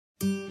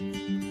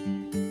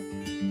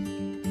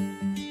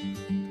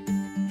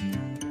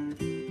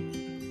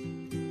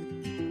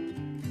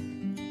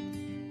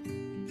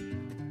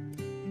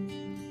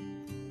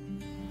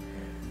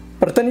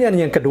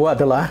Pertanyaan yang kedua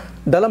adalah,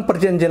 dalam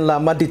Perjanjian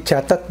Lama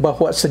dicatat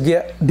bahwa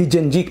sejak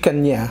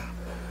dijanjikannya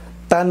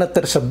tanah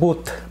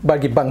tersebut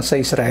bagi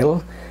bangsa Israel,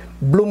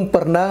 belum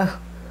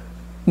pernah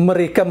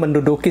mereka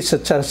menduduki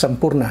secara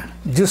sempurna.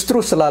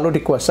 Justru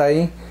selalu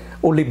dikuasai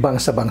oleh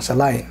bangsa-bangsa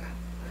lain.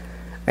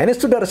 Ini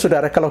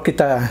saudara-saudara, kalau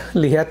kita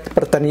lihat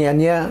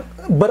pertanyaannya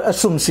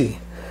berasumsi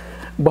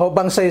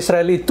bahwa bangsa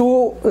Israel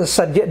itu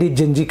sejak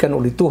dijanjikan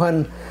oleh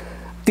Tuhan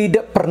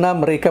tidak pernah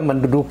mereka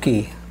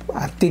menduduki.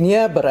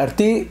 Artinya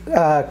berarti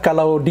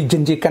kalau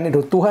dijanjikan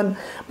itu Tuhan,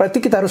 berarti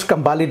kita harus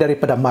kembali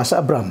daripada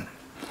masa Abraham.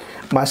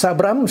 Masa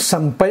Abraham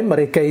sampai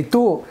mereka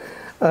itu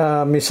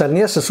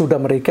misalnya sesudah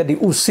mereka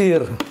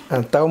diusir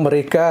atau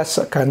mereka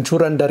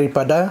kehancuran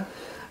daripada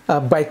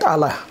Bait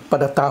Allah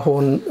pada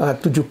tahun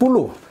 70.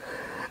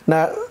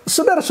 Nah,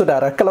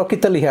 saudara-saudara, kalau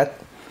kita lihat,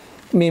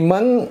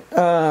 memang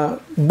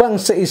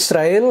bangsa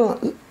Israel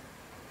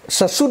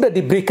sesudah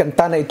diberikan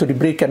tanah itu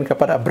diberikan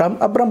kepada Abraham,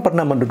 Abraham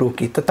pernah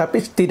menduduki, tetapi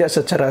tidak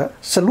secara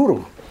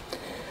seluruh.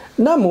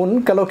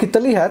 Namun, kalau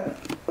kita lihat,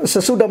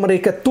 sesudah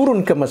mereka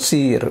turun ke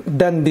Mesir,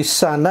 dan di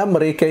sana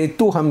mereka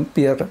itu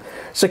hampir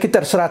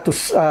sekitar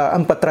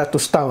 400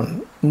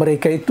 tahun,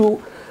 mereka itu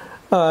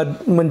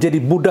menjadi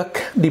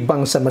budak di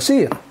bangsa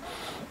Mesir.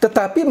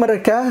 Tetapi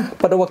mereka,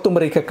 pada waktu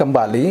mereka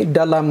kembali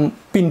dalam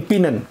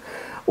pimpinan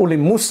oleh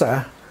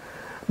Musa,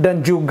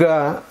 dan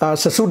juga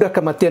sesudah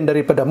kematian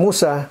daripada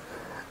Musa,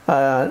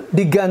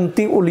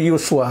 diganti oleh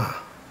Yosua.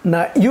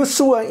 Nah,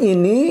 Yosua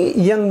ini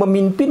yang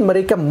memimpin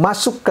mereka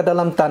masuk ke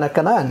dalam tanah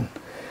Kanaan.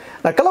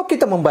 Nah, kalau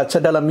kita membaca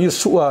dalam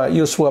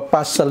Yosua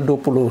pasal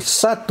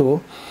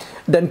 21,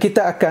 dan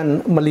kita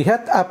akan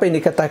melihat apa yang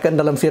dikatakan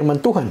dalam firman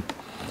Tuhan.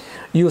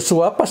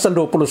 Yosua pasal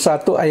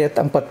 21 ayat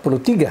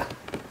 43,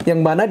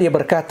 yang mana dia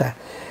berkata,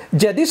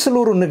 "Jadi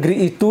seluruh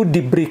negeri itu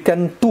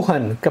diberikan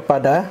Tuhan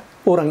kepada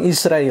orang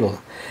Israel,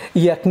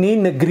 yakni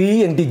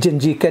negeri yang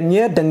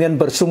dijanjikannya dengan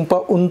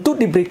bersumpah untuk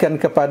diberikan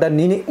kepada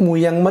nenek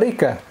moyang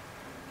mereka.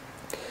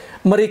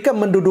 Mereka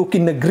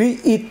menduduki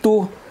negeri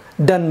itu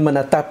dan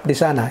menetap di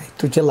sana."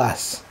 Itu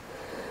jelas.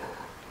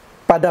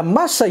 Pada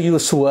masa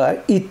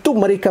Yosua itu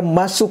mereka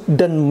masuk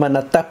dan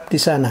menetap di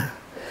sana.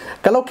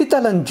 Kalau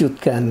kita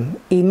lanjutkan,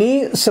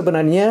 ini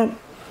sebenarnya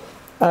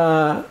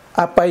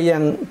apa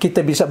yang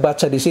kita bisa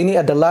baca di sini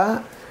adalah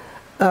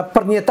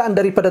pernyataan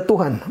daripada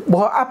Tuhan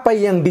bahwa apa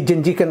yang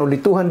dijanjikan oleh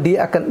Tuhan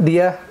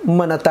dia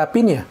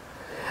menetapinya.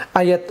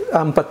 Ayat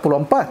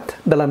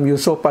 44 dalam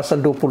Yosua pasal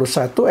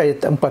 21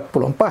 ayat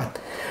 44.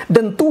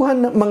 "Dan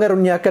Tuhan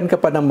mengaruniakan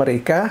kepada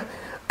mereka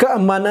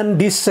keamanan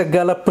di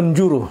segala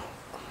penjuru,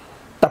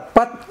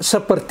 tepat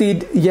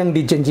seperti yang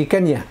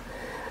dijanjikannya,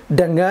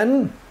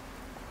 dengan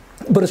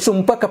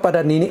bersumpah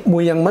kepada nenek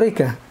moyang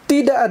mereka.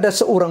 Tidak ada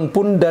seorang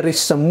pun dari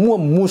semua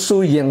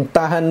musuh yang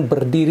tahan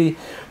berdiri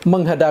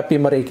menghadapi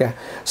mereka.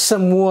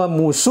 Semua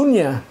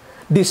musuhnya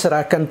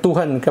diserahkan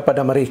Tuhan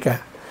kepada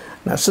mereka."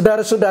 Nah,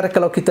 saudara-saudara,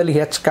 kalau kita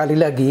lihat sekali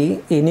lagi,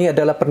 ini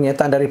adalah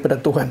pernyataan daripada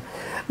Tuhan.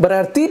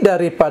 Berarti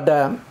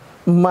daripada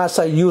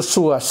masa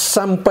Yosua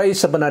sampai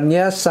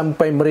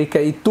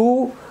mereka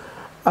itu,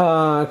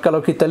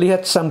 kalau kita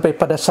lihat sampai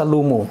pada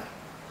Salomo.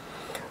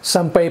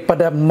 Sampai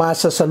pada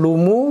masa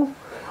Salomo,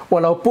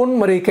 walaupun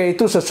mereka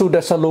itu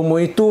sesudah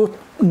Salomo itu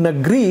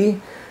negeri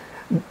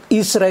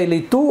Israel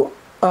itu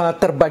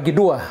terbagi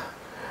dua.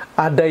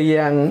 Ada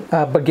yang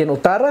bagian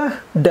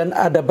utara dan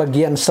ada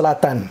bagian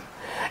selatan.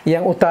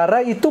 Yang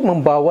utara itu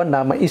membawa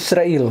nama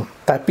Israel,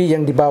 tapi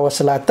yang di bawah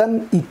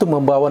selatan itu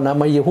membawa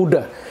nama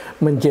Yehuda,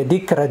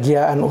 menjadi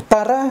kerajaan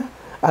utara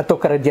atau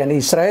kerajaan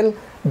Israel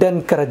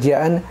dan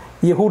kerajaan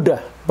Yehuda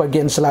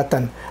bagian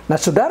selatan. Nah,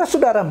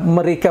 saudara-saudara,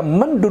 mereka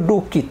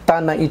menduduki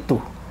tanah itu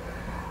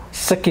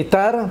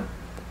sekitar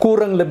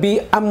kurang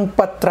lebih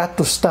 400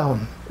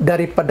 tahun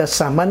daripada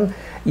zaman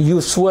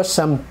Yosua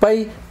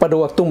sampai pada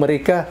waktu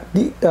mereka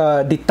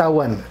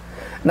ditawan.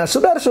 Nah,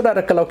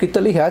 saudara-saudara, kalau kita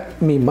lihat,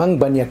 memang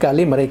banyak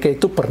kali mereka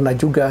itu pernah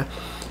juga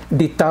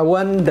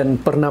ditawan dan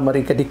pernah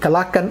mereka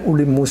dikalahkan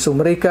oleh musuh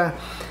mereka,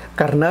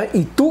 karena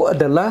itu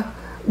adalah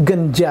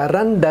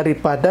ganjaran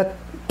daripada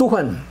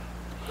Tuhan.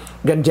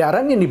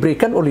 Ganjaran yang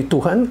diberikan oleh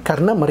Tuhan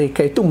karena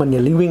mereka itu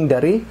menyeleweng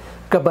dari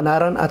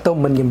kebenaran atau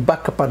menyembah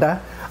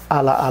kepada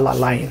Allah-Allah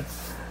lain.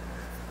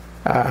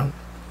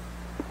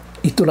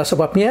 Itulah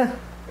sebabnya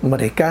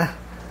mereka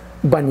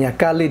banyak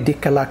kali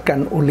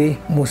dikalahkan oleh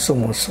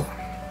musuh-musuh.